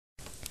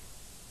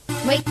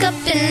Wake up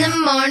in the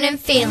morning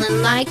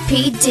feeling like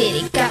P.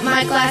 Diddy. Got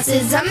my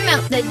glasses, I'm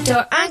out the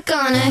door, I'm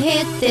gonna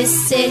hit this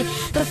city.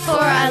 Before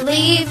I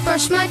leave,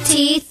 brush my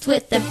teeth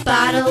with a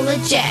bottle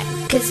of Jack.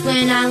 Cause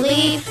when I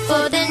leave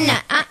for the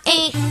night, I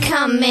ain't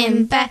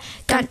coming back.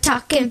 Got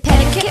talking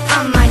pedicure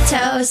on my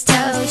toes,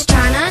 toes.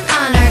 Trying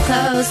on our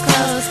clothes,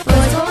 clothes.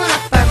 Boys pulling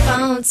up our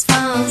phones,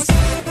 phones.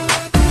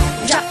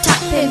 Drop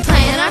top and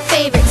playing our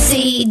favorite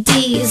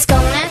CDs.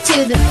 Going out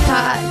to the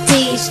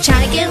parties,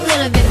 trying to get a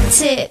little bit of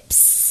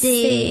tipsy.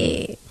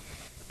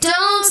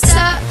 Don't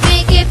stop,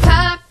 make it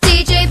pop,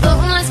 DJ, blow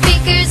my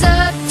speakers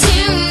up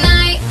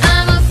tonight.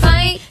 I'ma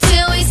fight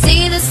till we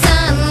see the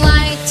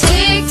sunlight.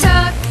 Tik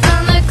Tok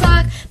on the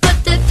clock, but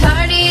the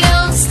party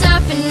don't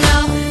stop. And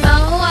no,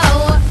 oh,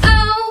 oh,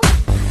 oh,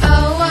 oh,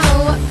 oh,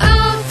 oh,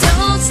 oh.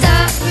 Don't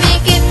stop,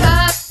 make it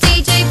pop,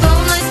 DJ, blow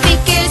my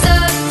speakers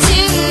up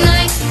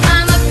tonight.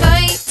 I'ma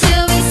fight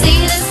till we see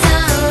the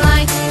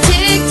sunlight.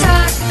 Tik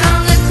Tok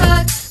on the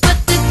clock, but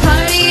the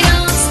party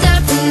don't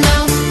stop. And no,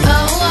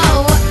 oh,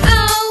 oh,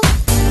 oh,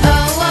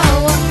 oh,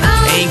 oh,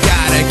 oh. Ain't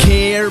got a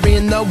care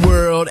in the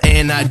world,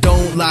 and I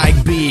don't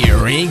like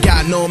beer. Ain't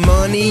got no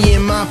money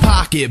in my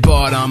pocket,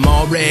 but I'm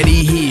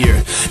already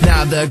here.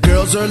 Now the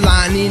girls are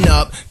lining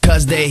up,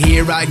 cause they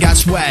hear I got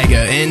swagger.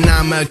 And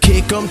I'ma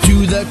kick 'em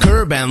to the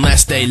curb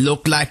unless they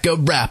look like a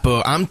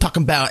rapper. I'm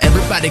talking about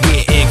everybody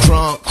getting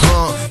crunk,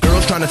 crunk.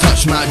 Girls trying to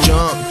touch my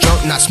junk,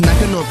 junk. Not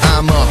smacking them,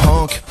 I'm a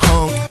hunk,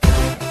 hunk.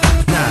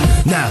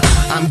 Nah,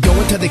 I'm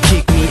going till they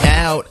kick me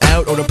out,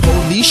 out. Or the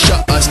police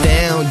shut us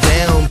down,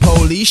 down.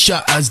 Police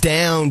shut us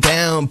down,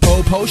 down.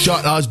 Po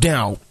shut us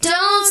down.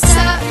 Don't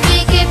stop,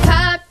 make it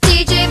pop,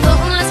 DJ, blow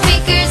my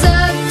speakers up.